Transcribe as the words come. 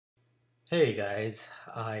Hey guys,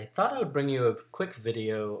 I thought I would bring you a quick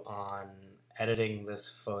video on editing this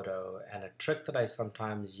photo and a trick that I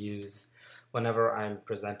sometimes use whenever I'm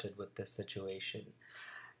presented with this situation.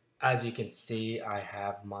 As you can see, I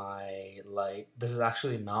have my light. This is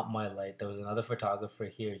actually not my light. There was another photographer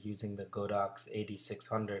here using the Godox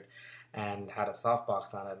 8600 and had a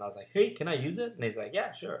softbox on it. And I was like, hey, can I use it? And he's like,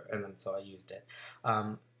 yeah, sure. And then so I used it.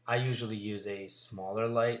 I usually use a smaller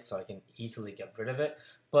light so I can easily get rid of it.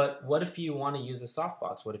 But what if you want to use a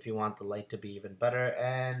softbox? What if you want the light to be even better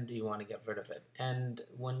and you want to get rid of it? And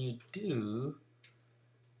when you do,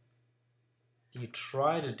 you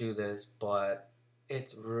try to do this, but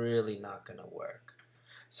it's really not going to work.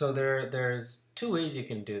 So there's two ways you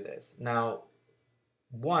can do this. Now,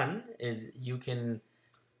 one is you can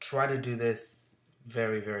try to do this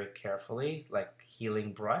very, very carefully, like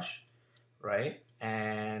healing brush, right?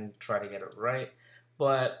 And try to get it right.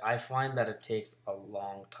 But I find that it takes a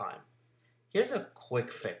long time. Here's a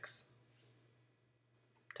quick fix.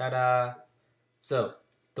 Ta-da! So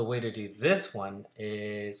the way to do this one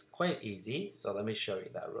is quite easy. So let me show you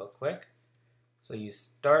that real quick. So you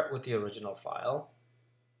start with the original file.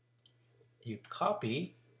 You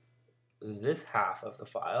copy this half of the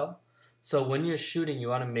file. So when you're shooting, you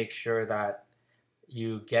want to make sure that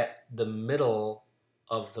you get the middle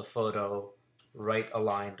of the photo right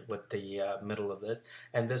aligned with the middle of this.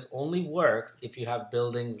 And this only works if you have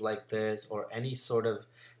buildings like this or any sort of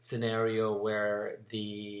scenario where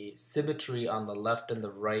the symmetry on the left and the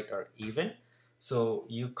right are even. So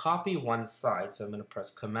you copy one side. So I'm going to press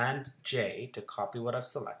Command J to copy what I've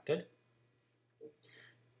selected.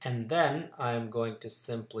 And then I'm going to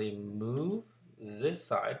simply move this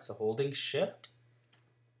side. So holding Shift,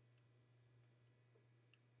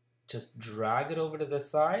 just drag it over to this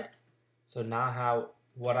side. So now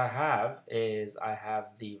what I have is I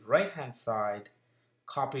have the right hand side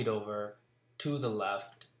copied over to the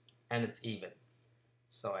left and it's even.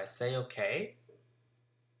 So I say OK.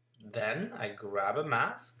 Then I grab a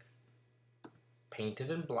mask, paint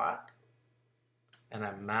it in black, and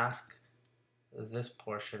I mask this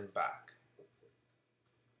portion back.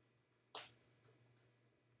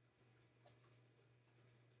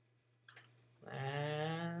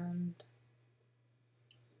 And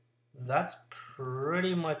that's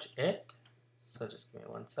pretty much it. So just give me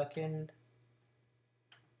 1 second.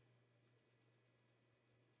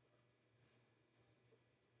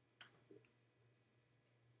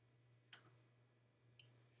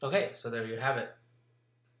 Okay, so there you have it.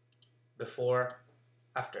 Before,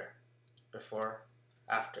 after, before,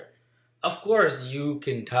 after. Of course, you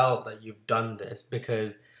can tell that you've done this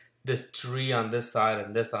because this tree on this side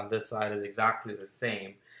and this on this side is exactly the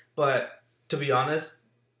same. But to be honest,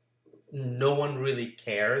 no one really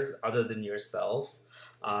cares other than yourself.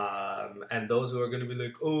 And those who are going to be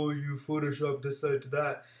like, oh, you photoshopped this side to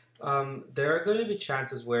that. There are going to be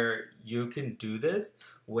chances where you can do this,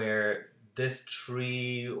 where this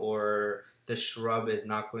tree or the shrub is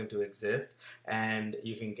not going to exist, and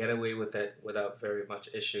you can get away with it without very much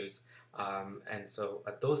issues. And so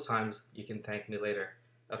at those times, you can thank me later.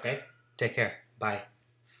 Okay? Take care. Bye.